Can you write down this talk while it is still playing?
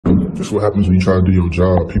That's what happens when you try to do your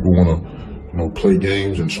job. People want to, you know, play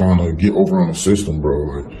games and trying to get over on the system, bro.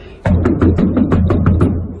 Like,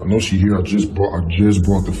 I know she here. I just brought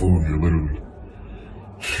the food here, literally.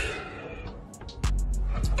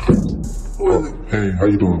 Oh, hey, how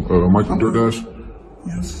you doing? Mike from Doordash?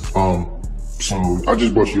 Yes. So I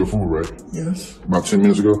just brought you your food, right? Yes. About 10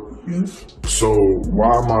 minutes ago? Yes. So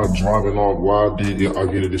why am I driving off? Why did I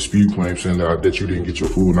get a dispute claim saying that you didn't get your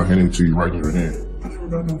food and I handed it to you right in your hand? I never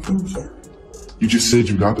got no food, sir. You just said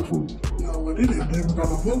you got the food. No, I didn't. I never got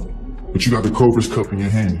no food. But you got the Cobra's cup in your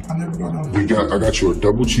hand. I never got no food. I got you a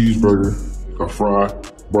double cheeseburger, a fry,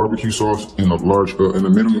 barbecue sauce, and a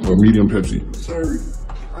medium Pepsi. Sorry,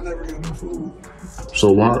 I never got no food.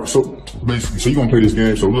 So basically, you gonna play this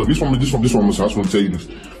game. So look, I just want to tell you this.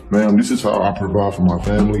 Ma'am, this is how I provide for my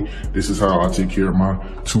family. This is how I take care of my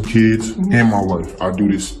 2 kids and my wife. I do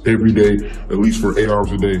this every day, at least for 8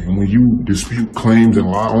 hours a day. And when you dispute claims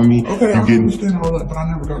and lie on me, okay, I understand all that, but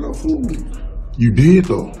I never got no food. You did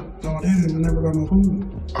though. No, I didn't. I never got no food.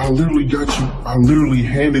 I literally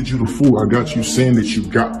handed you the food. I got you saying that you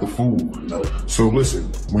got the food. No. So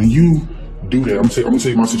listen, when you do that, I'm gonna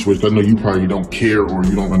tell you my situation. I know you probably don't care or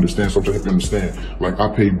you don't understand, so I'm trying to help you understand. Like, I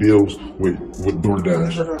pay bills with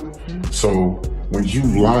Doordash. So when you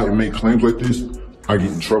lie and make claims like this, I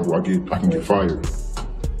get in trouble. I can get fired.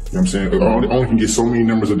 You know what I'm saying? I only can get so many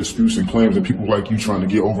numbers of disputes and claims and people like you trying to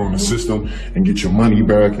get over on the system and get your money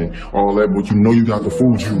back and all that, but you know you got the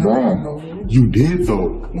food, you wrong. You did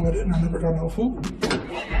though. No, I didn't. I never got no food.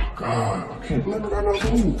 God, I can't. I never got no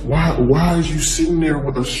food. Why is you sitting there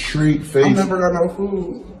with a straight face? I never got no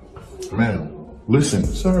food. Man, listen.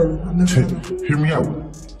 Sir, I never got no food. Hear me out.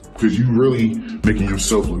 Because you really making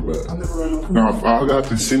yourself look bad. I never got no food. Now, if I got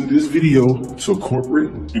to send this video to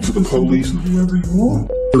corporate and to the police, whoever you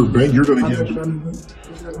want, you're gonna get.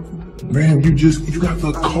 Man, you got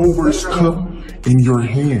the Cobra's cup in your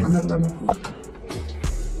hand. I never got no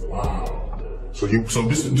food. Wow. So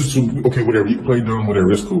this okay, whatever, you can play dumb,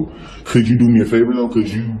 whatever, it's cool. Could you do me a favor though? Could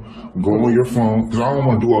you go on your phone? Because I don't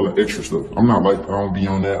want to do all the extra stuff. I'm not like, I don't be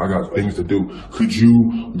on that, I got things to do. Could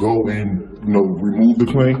you go and, remove the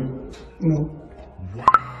claim? No.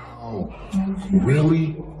 Wow.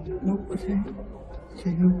 Really? No, I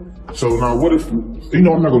can't. So now what if, I'm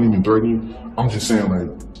not gonna even threaten you. I'm just saying, like,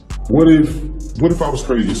 what if I was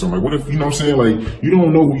crazy or something? Like, what if, you know what I'm saying? Like, you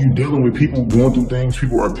don't know who you dealing with. People going through things.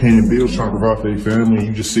 People are paying bills, trying to provide for their family, and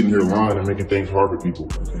you just sitting here lying and making things hard for people.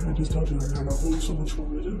 Okay, I just told you I got no food, so what you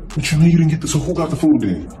want me to do? But you know you didn't get so who got the food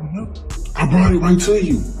then? I don't know. I brought it right to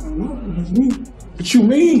you. I don't know, it was me. What you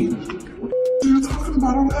mean? What are you talking about?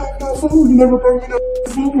 I don't have no food. You never brought me no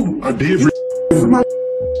food. I did. I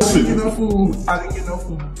didn't get no food. I didn't get no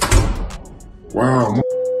food. Wow,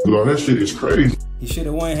 that shit is crazy. He should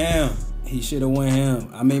have went ham.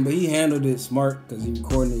 I mean, but he handled it smart because he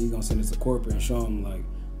recording it. He's gonna send it to corporate and show them like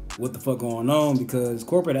what the fuck going on, because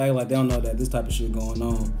corporate act like they don't know that this type of shit going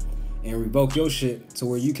on and revoke your shit to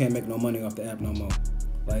where you can't make no money off the app no more.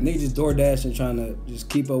 Like, nigga just DoorDash and trying to just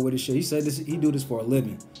keep up with his shit. He said he do this for a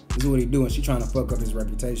living. This is what he do, and she trying to fuck up his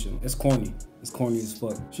reputation. It's corny. It's corny as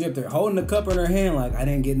fuck. She up there holding the cup in her hand like, I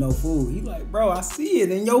didn't get no food. He like, bro, I see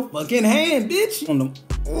it in your fucking hand, bitch. On the,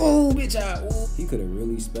 ooh, bitch, He could have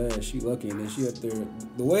really spazzed. She lucky, and then she up there.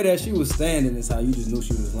 The way that she was standing is how you just knew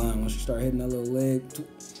she was lying. When she started hitting that little leg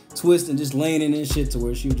twist and just laying in and shit to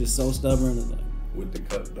where she was just so stubborn. And like, with the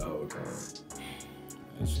cup the whole time.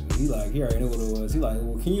 He like, he already knew what it was. He like,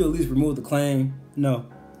 well, can you at least remove the claim? No.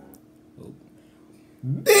 Well,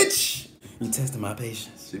 bitch! You tested my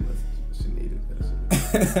patience. She needed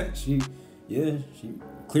that. she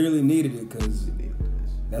clearly needed it, because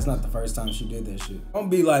that's not the first time she did that shit.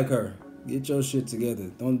 Don't be like her. Get your shit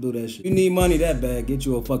together. Don't do that shit. You need money that bad, get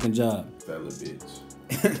you a fucking job. Fella bitch.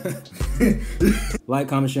 Like,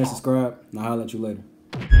 comment, share, subscribe, and I'll holler at you later.